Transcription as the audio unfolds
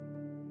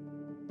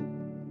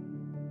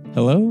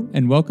Hello,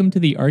 and welcome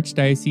to the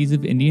Archdiocese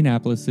of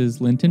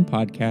Indianapolis's Lenten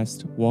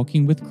podcast,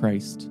 Walking with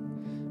Christ,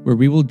 where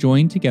we will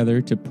join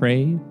together to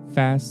pray,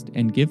 fast,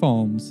 and give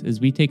alms as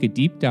we take a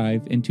deep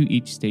dive into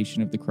each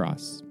station of the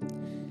cross.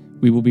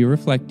 We will be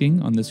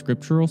reflecting on the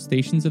scriptural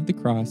stations of the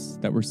cross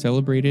that were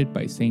celebrated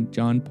by St.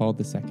 John Paul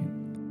II.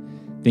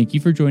 Thank you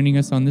for joining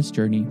us on this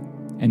journey,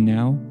 and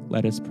now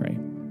let us pray.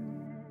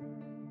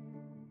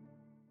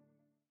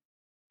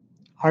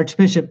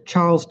 Archbishop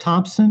Charles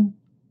Thompson,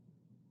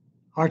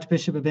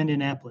 Archbishop of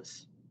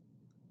Indianapolis.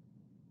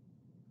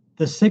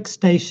 The sixth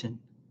station,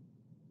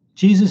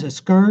 Jesus is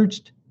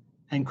scourged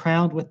and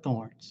crowned with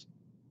thorns.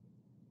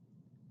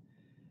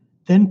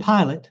 Then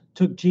Pilate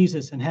took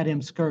Jesus and had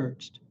him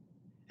scourged,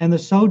 and the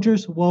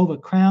soldiers wove a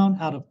crown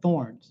out of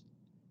thorns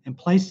and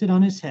placed it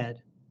on his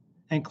head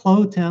and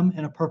clothed him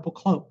in a purple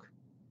cloak.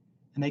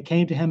 And they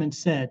came to him and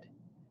said,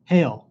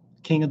 "Hail,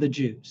 King of the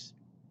Jews!"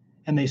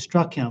 And they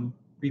struck him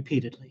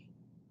repeatedly.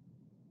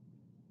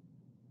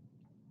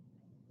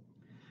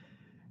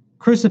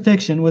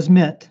 Crucifixion was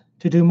meant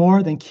to do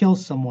more than kill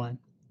someone.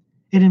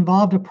 It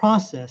involved a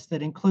process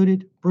that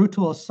included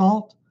brutal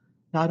assault,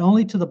 not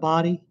only to the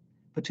body,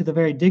 but to the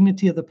very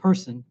dignity of the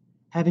person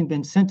having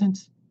been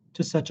sentenced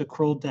to such a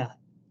cruel death.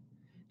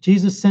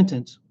 Jesus'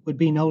 sentence would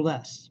be no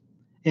less.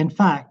 In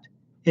fact,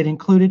 it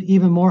included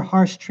even more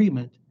harsh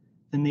treatment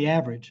than the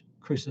average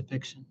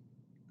crucifixion.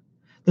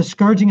 The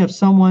scourging of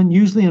someone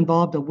usually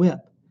involved a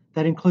whip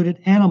that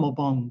included animal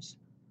bones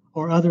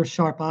or other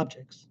sharp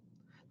objects.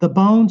 The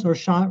bones or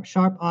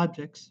sharp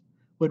objects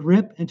would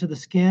rip into the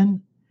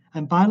skin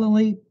and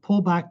violently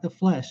pull back the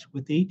flesh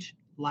with each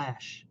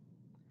lash.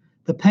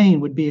 The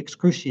pain would be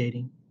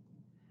excruciating.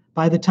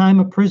 By the time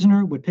a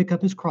prisoner would pick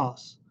up his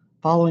cross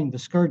following the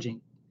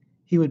scourging,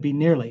 he would be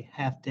nearly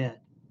half dead.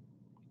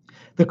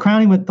 The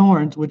crowning with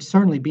thorns would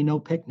certainly be no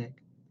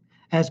picnic.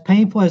 As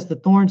painful as the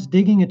thorns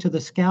digging into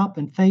the scalp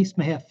and face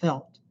may have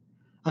felt,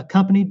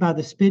 accompanied by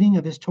the spitting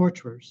of his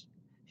torturers,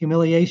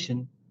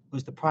 humiliation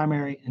was the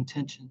primary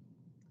intention.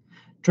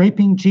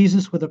 Draping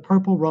Jesus with a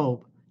purple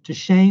robe to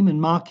shame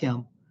and mock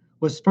him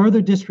was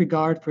further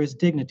disregard for his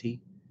dignity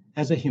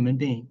as a human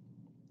being.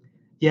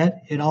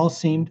 Yet it all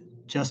seemed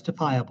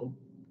justifiable.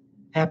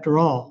 After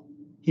all,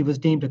 he was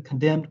deemed a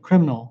condemned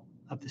criminal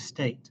of the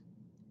state.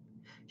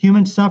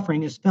 Human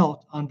suffering is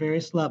felt on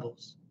various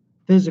levels: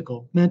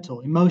 physical, mental,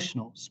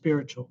 emotional,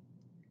 spiritual.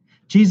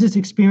 Jesus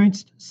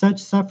experienced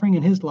such suffering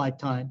in his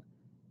lifetime,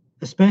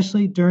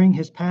 especially during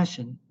his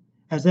passion,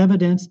 as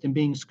evidenced in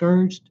being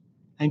scourged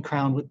and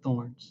crowned with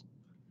thorns.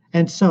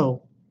 And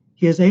so,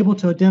 he is able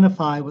to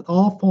identify with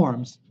all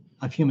forms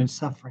of human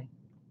suffering.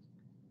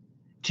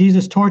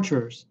 Jesus'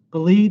 torturers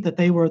believed that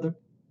they were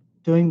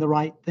doing the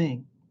right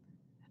thing.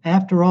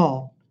 After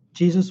all,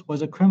 Jesus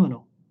was a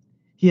criminal.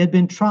 He had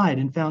been tried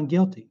and found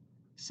guilty,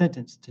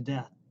 sentenced to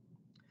death.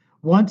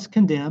 Once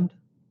condemned,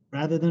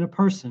 rather than a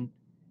person,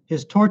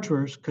 his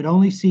torturers could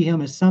only see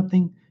him as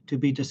something to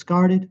be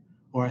discarded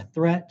or a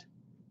threat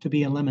to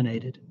be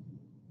eliminated.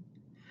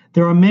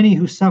 There are many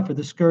who suffer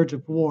the scourge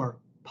of war,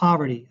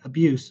 poverty,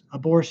 abuse,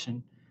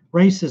 abortion,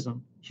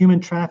 racism, human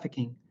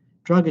trafficking,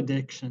 drug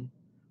addiction,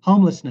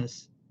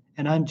 homelessness,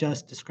 and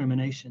unjust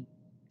discrimination.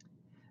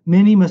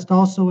 Many must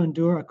also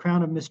endure a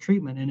crown of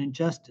mistreatment and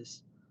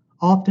injustice,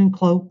 often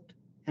cloaked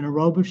in a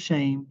robe of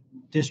shame,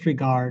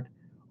 disregard,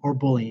 or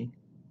bullying.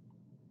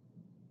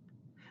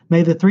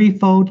 May the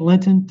threefold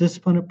Lenten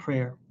discipline of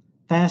prayer,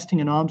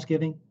 fasting, and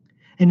almsgiving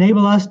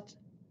enable us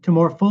to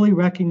more fully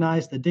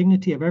recognize the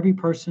dignity of every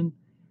person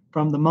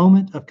from the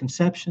moment of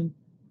conception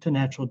to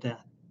natural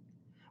death,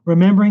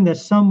 remembering that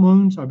some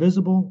wounds are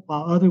visible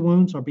while other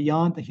wounds are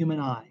beyond the human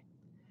eye.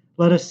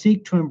 Let us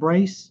seek to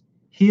embrace,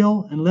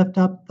 heal, and lift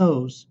up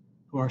those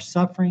who are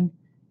suffering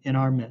in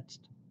our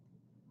midst.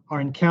 Our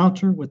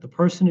encounter with the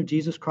person of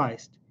Jesus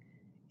Christ,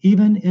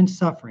 even in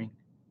suffering,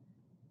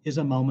 is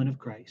a moment of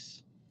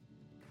grace.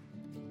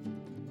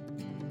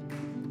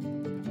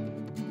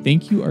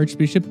 Thank you,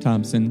 Archbishop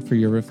Thompson, for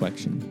your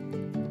reflection.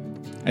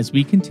 As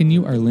we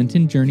continue our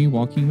Lenten journey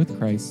walking with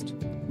Christ,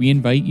 we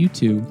invite you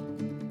to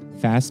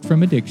fast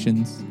from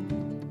addictions.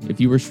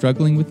 If you are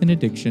struggling with an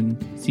addiction,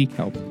 seek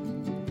help.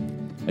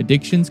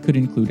 Addictions could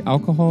include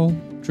alcohol,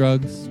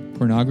 drugs,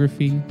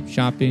 pornography,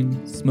 shopping,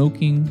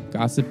 smoking,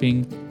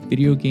 gossiping,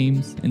 video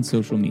games, and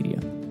social media.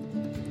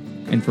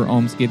 And for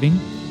almsgiving,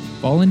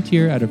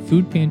 volunteer at a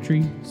food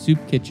pantry,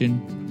 soup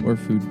kitchen, or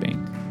food bank.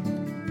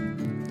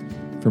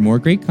 For more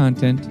great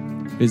content,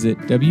 visit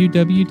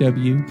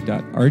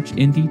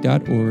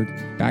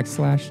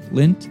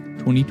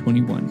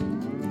www.archindy.org/Lent2021.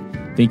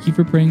 Thank you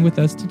for praying with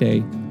us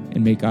today,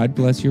 and may God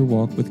bless your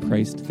walk with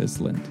Christ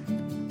this Lent.